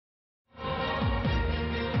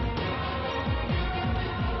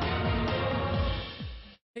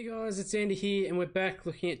Hey guys, it's Andy here, and we're back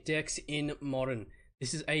looking at decks in Modern.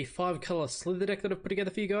 This is a 5-color Slither deck that I've put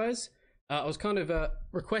together for you guys. I was kind of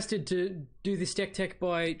requested to do this deck tech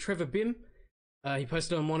by Trevor Bihm. He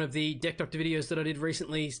posted on one of the Deck Doctor videos that I did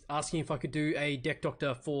recently, asking if I could do a Deck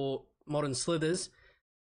Doctor for Modern Slithers,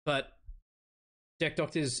 but Deck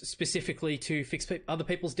Doctors specifically to fix other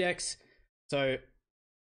people's decks. So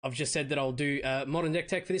I've just said that I'll do Modern deck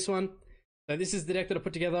tech for this one. So this is the deck that I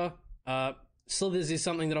put together. Slivers is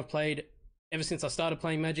something that I've played ever since I started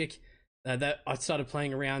playing Magic. That I started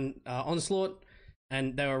playing around Onslaught,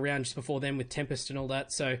 and they were around just before then with Tempest and all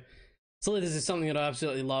that. So Slivers is something that I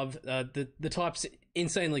absolutely love. The type's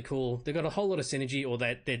insanely cool. They've got a whole lot of synergy, or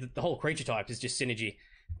the whole creature type is just synergy.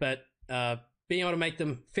 But being able to make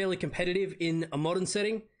them fairly competitive in a Modern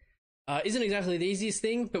setting isn't exactly the easiest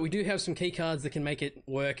thing, but we do have some key cards that can make it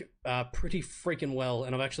work pretty freaking well,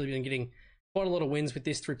 and I've actually been getting quite a lot of wins with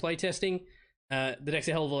this through playtesting. The deck's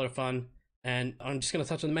a hell of a lot of fun, and I'm just going to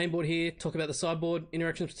touch on the main board here, talk about the sideboard,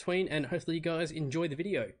 interactions between, and hopefully you guys enjoy the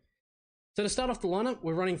video. So to start off the lineup,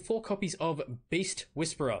 we're running 4 copies of Beast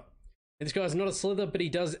Whisperer. Now, this guy's not a Slither, but he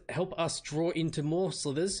does help us draw into more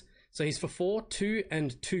Slithers. So he's for 4, 2,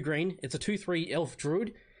 and 2 green. It's a 2/3 elf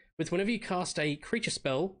druid, with whenever you cast a creature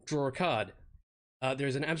spell, draw a card. There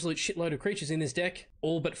is an absolute shitload of creatures in this deck,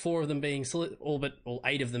 all but 8 of them being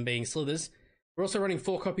Slithers. We're also running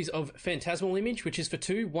 4 copies of Phantasmal Image, which is for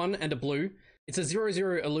 2, 1, and a blue. It's a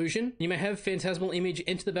 0/0 illusion. You may have Phantasmal Image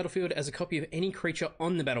enter the battlefield as a copy of any creature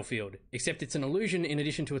on the battlefield, except it's an illusion in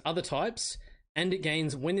addition to its other types, and it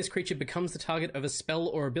gains when this creature becomes the target of a spell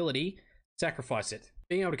or ability, sacrifice it.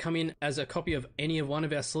 Being able to come in as a copy of any of one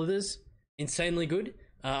of our Slithers, insanely good.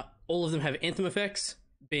 All of them have Anthem effects,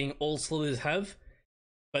 being all Slithers have,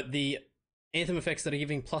 but the Anthem effects that are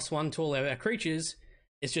giving +1 to all our creatures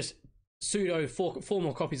is just pseudo 4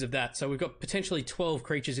 more copies of that. So we've got potentially 12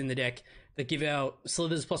 creatures in the deck that give our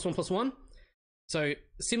Slithers +1/+1. So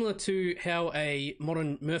similar to how a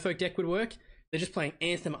Modern Merfolk deck would work, they're just playing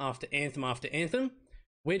Anthem after Anthem after Anthem.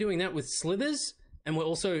 We're doing that with Slithers, and we're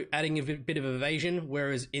also adding a bit of evasion,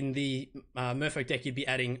 whereas in the Merfolk deck you'd be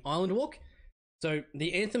adding Island Walk. So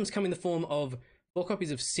the Anthems come in the form of 4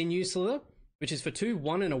 copies of Sinew Slither, which is for 2,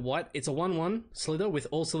 1, and a white. It's a 1/1 Slither with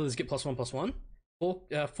all Slithers get +1/+1.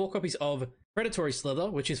 4 copies of Predatory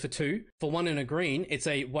Slither, which is for 2. For 1 and a green, it's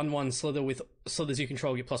a 1/1 Slither with Slithers you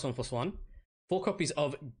control get +1/+1. 4 copies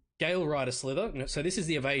of Gale Rider Slither. So this is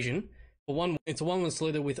the evasion. For 1, it's a 1/1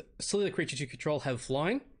 Slither with Slither creatures you control have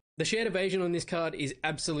flying. The shared evasion on this card is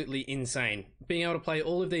absolutely insane. Being able to play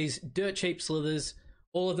all of these dirt cheap Slithers,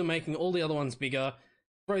 all of them making all the other ones bigger,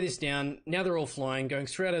 throw this down, now they're all flying, going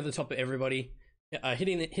straight over the top of everybody,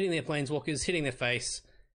 hitting their planeswalkers, hitting their face.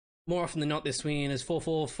 More often than not, they're swinging as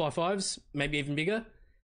 4/4, 5/5s, maybe even bigger.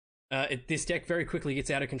 This deck very quickly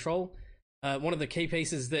gets out of control. One of the key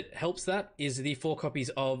pieces that helps that is the 4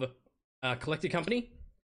 copies of Collector Company.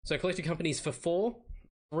 So Collector Company is for 4,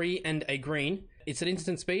 3, and a green. It's at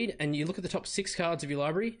instant speed, and you look at the top 6 cards of your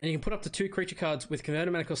library, and you can put up to 2 creature cards with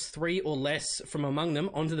converted mana cost 3 or less from among them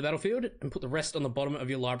onto the battlefield, and put the rest on the bottom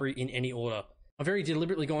of your library in any order. I've very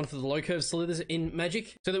deliberately gone for the low curve Slithers in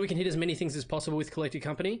Magic, so that we can hit as many things as possible with Collected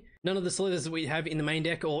Company. None of the Slithers that we have in the main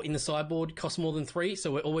deck or in the sideboard cost more than 3,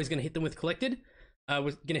 so we're always going to hit them with Collected. We're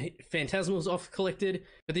going to hit Phantasmals off Collected,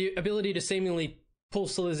 but the ability to seemingly pull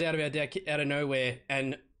Slithers out of our deck out of nowhere,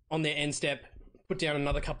 and on their end step, put down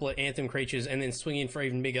another couple of Anthem creatures, and then swing in for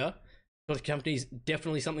even bigger. Collected Company is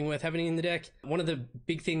definitely something worth having in the deck. One of the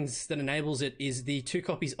big things that enables it is the 2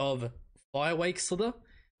 copies of Firewake Slither,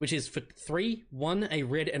 which is for 3, 1, a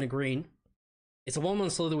red, and a green. It's a 1/1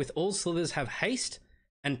 Slither with all Slithers have haste,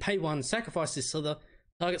 and pay 1, sacrifice this Slither.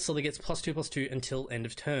 Target Slither gets +2/+2 until end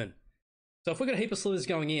of turn. So if we've got a heap of Slithers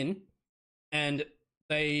going in, and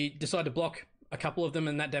they decide to block a couple of them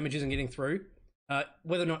and that damage isn't getting through,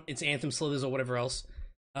 whether or not it's Anthem Slithers or whatever else,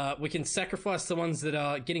 we can sacrifice the ones that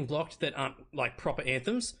are getting blocked that aren't like proper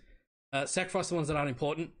Anthems, sacrifice the ones that aren't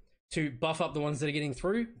important to buff up the ones that are getting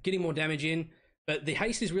through, getting more damage in. But the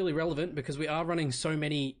haste is really relevant because we are running so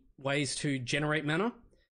many ways to generate mana,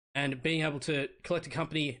 and being able to collect a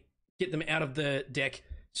company, get them out of the deck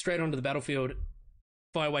straight onto the battlefield,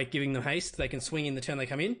 Firewake giving them haste, they can swing in the turn they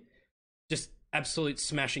come in. Just absolute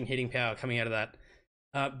smashing hitting power coming out of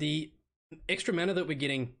that. The extra mana that we're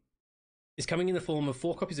getting is coming in the form of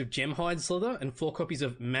 4 copies of Gemhide Slither and 4 copies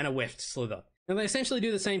of Mana Weft Slither. Now they essentially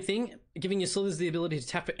do the same thing, giving your Slithers the ability to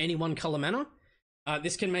tap for any 1 color mana.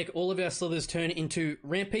 This can make all of our Slithers turn into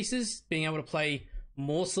ramp pieces, being able to play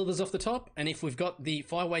more Slithers off the top, and if we've got the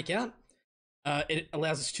Firewake out, it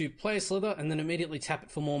allows us to play a Slither and then immediately tap it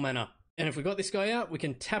for more mana. And if we've got this guy out, we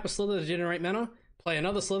can tap a Slither to generate mana, play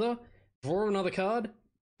another Slither, draw another card,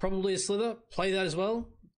 probably a Slither, play that as well,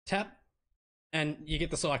 tap, and you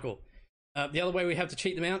get the cycle. The other way we have to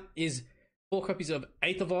cheat them out is 4 copies of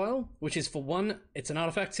Aether Vial, which is for 1, it's an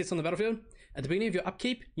artifact, sits on the battlefield. At the beginning of your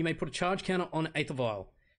upkeep, you may put a charge counter on Aether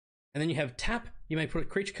Vial. And then you have tap, you may put a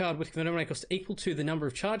creature card with converted cost equal to the number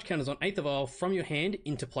of charge counters on Aether Vial from your hand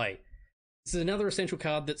into play. This is another essential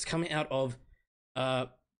card that's coming out of the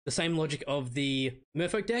same logic of the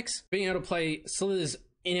Merfolk decks. Being able to play Slithers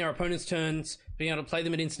in our opponent's turns, being able to play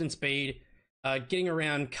them at instant speed, getting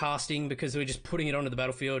around casting because we're just putting it onto the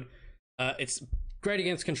battlefield. It's great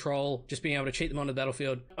against control, just being able to cheat them onto the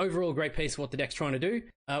battlefield. Overall, great piece of what the deck's trying to do.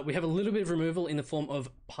 We have a little bit of removal in the form of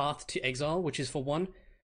Path to Exile, which is for 1.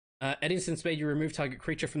 At instant speed, you remove target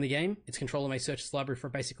creature from the game. Its controller may search its library for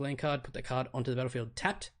a basic land card, put that card onto the battlefield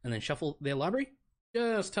tapped, and then shuffle their library.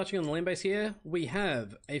 Just touching on the land base here, we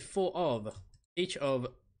have a 4 of each of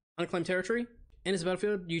Unclaimed Territory. Enters the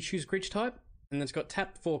battlefield, you choose creature type, and then it's got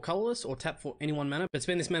tap for colorless or tap for any 1 mana, but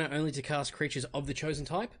spend this mana only to cast creatures of the chosen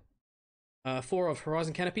type. 4 of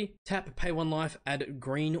Horizon Canopy, tap, pay 1 life, add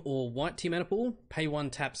green or white to your mana pool, pay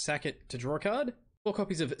 1, tap, sack it to draw a card. 4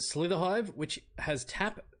 copies of Slitherhive, which has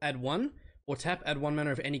tap, add 1, or tap, add 1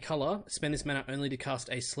 mana of any color, spend this mana only to cast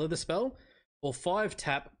a Slither spell, or 5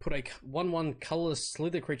 tap, put a 1/1 colorless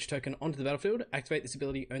Slither creature token onto the battlefield, activate this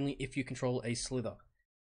ability only if you control a Slither.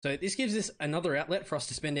 So this gives us another outlet for us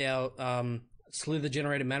to spend our Slither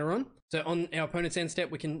generated mana on. So on our opponent's end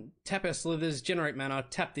step, we can tap our Slithers, generate mana,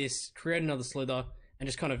 tap this, create another Slither, and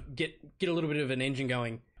just kind of get a little bit of an engine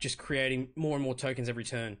going, just creating more and more tokens every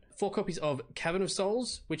turn. 4 copies of Cavern of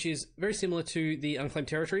Souls, which is very similar to the Unclaimed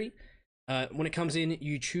Territory. When it comes in,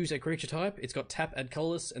 you choose a creature type. It's got tap, add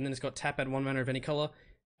colorless, and then it's got tap, add 1 mana of any color.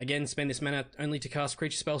 Again, spend this mana only to cast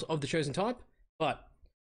creature spells of the chosen type. But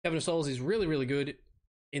Cavern of Souls is really, really good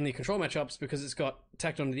in the control matchups because it's got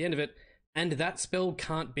tacked onto the end of it, and that spell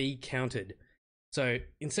can't be countered. So,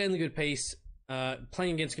 insanely good piece.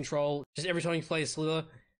 Playing against control, just every time you play a Slither,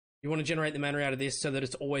 you want to generate the mana out of this so that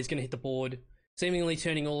it's always going to hit the board, seemingly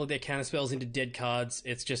turning all of their counter spells into dead cards.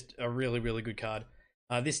 It's just a really, really good card.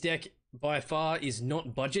 This deck, by far, is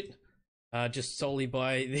not budget, just solely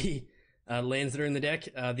by the lands that are in the deck.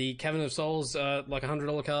 The Cavern of Souls, like a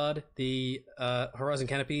 $100 card. The Horizon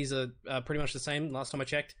Canopies are pretty much the same last time I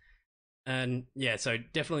checked. And yeah, so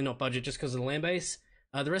definitely not budget just because of the land base.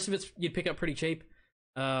 The rest of it's you'd pick up pretty cheap.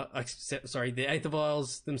 Sorry, the Aether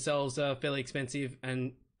Vials themselves are fairly expensive,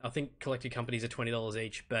 and I think collected companies are $20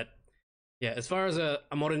 each. But yeah, as far as a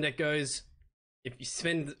modern deck goes, if you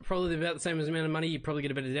spend probably about the same amount of money, you probably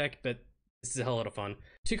get a better deck, but this is a whole lot of fun.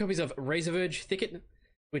 2 copies of Razorverge Thicket,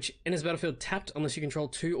 which enters the battlefield tapped unless you control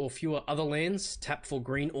 2 or fewer other lands, tapped for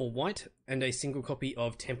green or white, and a single copy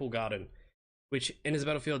of Temple Garden, which enters the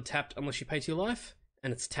battlefield tapped unless you pay to your life,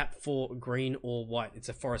 and it's tapped for green or white. It's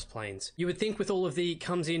a Forest Plains. You would think with all of the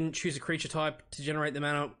comes in, choose a creature type to generate the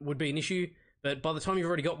mana would be an issue, but by the time you've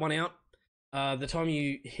already got one out, the time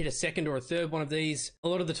you hit a second or a third one of these, a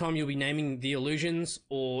lot of the time you'll be naming the illusions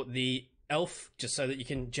or the elf, just so that you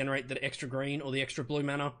can generate the extra green or the extra blue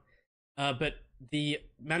mana. But the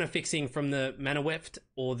mana fixing from the Mana Weft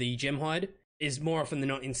or the Gemhide is more often than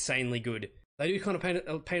not insanely good. They do kind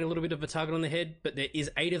of paint a little bit of a target on the head, but there is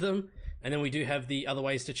 8 of them, and then we do have the other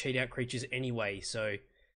ways to cheat out creatures anyway. So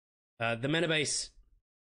the mana base,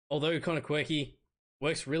 although kind of quirky,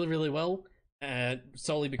 works really, really well,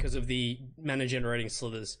 solely because of the mana generating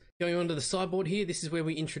Slithers. Going on to the sideboard here, this is where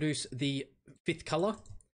we introduce the 5th color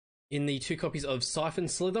in the 2 copies of Siphon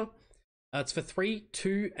Slither. It's for 3,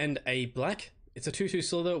 2, and a black. It's a 2/2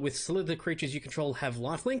 Slither with Slither creatures you control have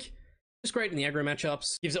lifelink. Just great in the aggro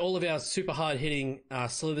matchups. Gives all of our super hard hitting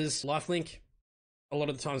Slithers lifelink. A lot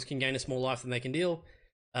of the times can gain us more life than they can deal.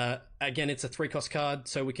 Again, it's a 3-cost card,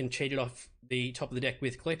 so we can cheat it off the top of the deck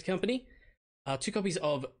with Collector Company. 2 copies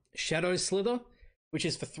of Shadow Slither, which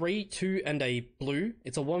is for 3, 2, and a blue.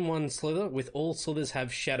 It's a 1/1 Slither with all Slithers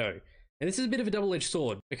have Shadow. And this is a bit of a double-edged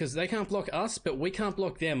sword, because they can't block us, but we can't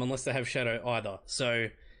block them unless they have Shadow either. So,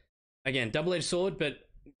 again, double-edged sword, but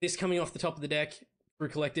this coming off the top of the deck through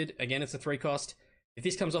Collected, again, it's a 3-cost. If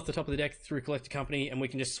this comes off the top of the deck through Collector Company and we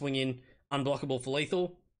can just swing in unblockable for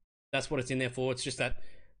lethal, that's what it's in there for. It's just that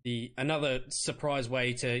another surprise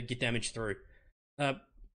way to get damage through. A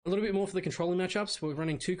little bit more for the controlling matchups. We're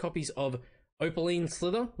running 2 copies of Opaline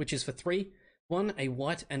Slither, which is for 3, 1, a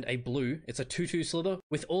white, and a blue. It's a 2/2 Slither.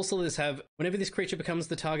 With all Slithers have, whenever this creature becomes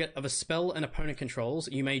the target of a spell an opponent controls,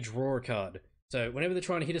 you may draw a card. So whenever they're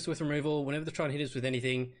trying to hit us with removal, whenever they're trying to hit us with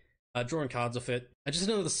anything, drawing cards off it. Just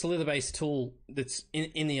another Slither-based tool that's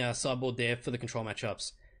in the sideboard there for the control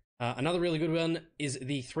matchups. Another really good one is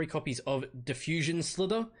the 3 copies of Diffusion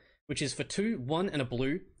Slither, which is for 2, 1, and a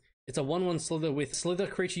blue. It's a 1/1 Slither with Slither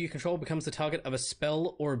creature you control becomes the target of a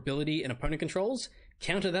spell or ability an opponent controls.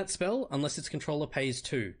 Counter that spell unless its controller pays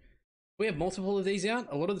 2. We have multiple of these out.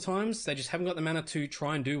 A lot of the times, they just haven't got the mana to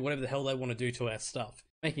try and do whatever the hell they want to do to our stuff.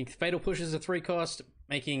 Making Fatal Pushes a 3 cost,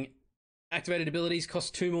 making activated abilities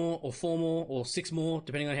cost 2 more, or 4 more, or 6 more,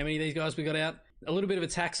 depending on how many of these guys we got out. A little bit of a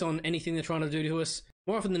tax on anything they're trying to do to us.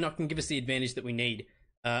 More often than not, can give us the advantage that we need,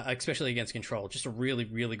 especially against control. Just a really,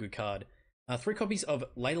 really good card. 3 copies of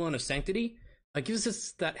Leyline of Sanctity. Gives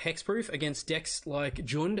us that hexproof against decks like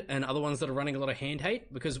Jund and other ones that are running a lot of hand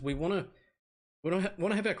hate, because we want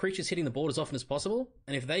to have our creatures hitting the board as often as possible,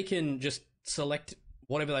 and if they can just select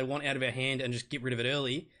whatever they want out of our hand and just get rid of it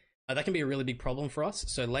early, that can be a really big problem for us.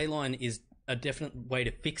 So Leyline is a definite way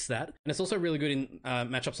to fix that, and it's also really good in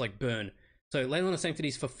matchups like Burn. So Leyline of Sanctity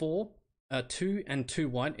is for 4, 2 and 2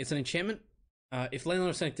 white. It's an enchantment. If Leyline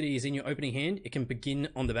of Sanctity is in your opening hand, it can begin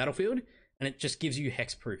on the battlefield, and it just gives you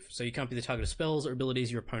hexproof, so you can't be the target of spells or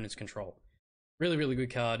abilities your opponents control. Really, really good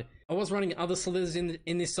card. I was running other Slithers in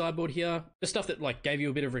this sideboard here, just stuff that like gave you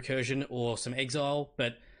a bit of recursion or some exile,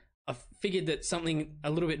 but I figured that something a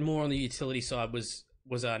little bit more on the utility side was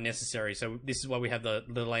necessary, so this is why we have the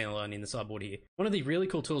Leyline in the sideboard here. One of the really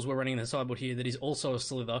cool tools we're running in the sideboard here that is also a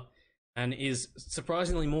Slither, and is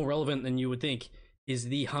surprisingly more relevant than you would think, is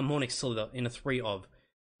the Harmonic Slither in a 3 of.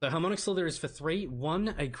 So Harmonic Slither is for 3,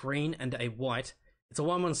 1, a green, and a white. It's a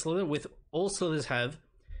 1/1 Slither with all Slithers have,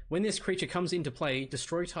 when this creature comes into play,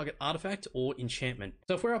 destroy target artifact or enchantment.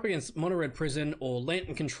 So if we're up against Mono Red Prison, or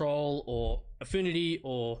Lantern Control, or Affinity,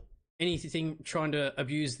 or anything trying to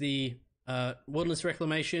abuse the Wilderness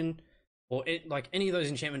Reclamation, or like any of those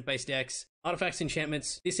enchantment-based decks, artifacts,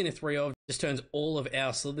 enchantments, this in a 3 of just turns all of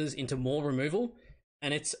our Slithers into more removal,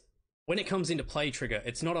 and it's when it comes into play trigger,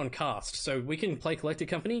 it's not on cast, so we can play Collected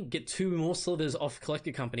Company, get 2 more Slithers off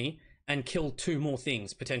Collected Company, and kill 2 more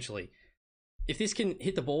things, potentially. If this can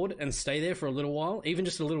hit the board and stay there for a little while, even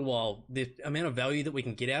just a little while, the amount of value that we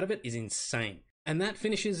can get out of it is insane. And that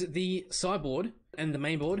finishes the sideboard and the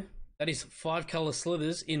main board. That is 5 color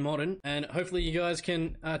Slithers in Modern, and hopefully you guys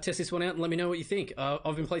can test this one out and let me know what you think.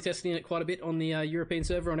 I've been playtesting it quite a bit on the European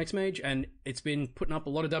server on Xmage, and it's been putting up a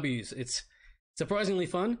lot of W's. It's surprisingly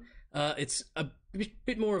fun. It's a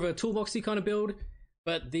bit more of a toolboxy kind of build,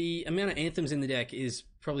 but the amount of anthems in the deck is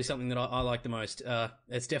probably something that I like the most.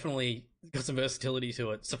 It's definitely got some versatility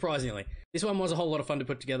to it, surprisingly. This one was a whole lot of fun to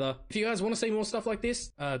put together. If you guys want to see more stuff like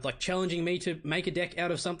this, like challenging me to make a deck out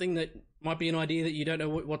of something that might be an idea that you don't know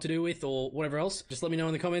what to do with or whatever else, just let me know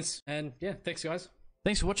in the comments. And yeah, thanks guys.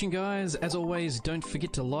 Thanks for watching, guys. As always, don't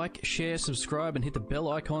forget to like, share, subscribe, and hit the bell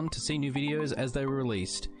icon to see new videos as they were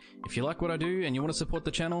released. If you like what I do and you want to support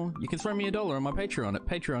the channel, you can throw me $1 on my Patreon at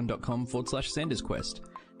patreon.com/SandersQuest.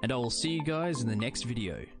 And I will see you guys in the next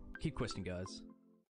video. Keep questing, guys.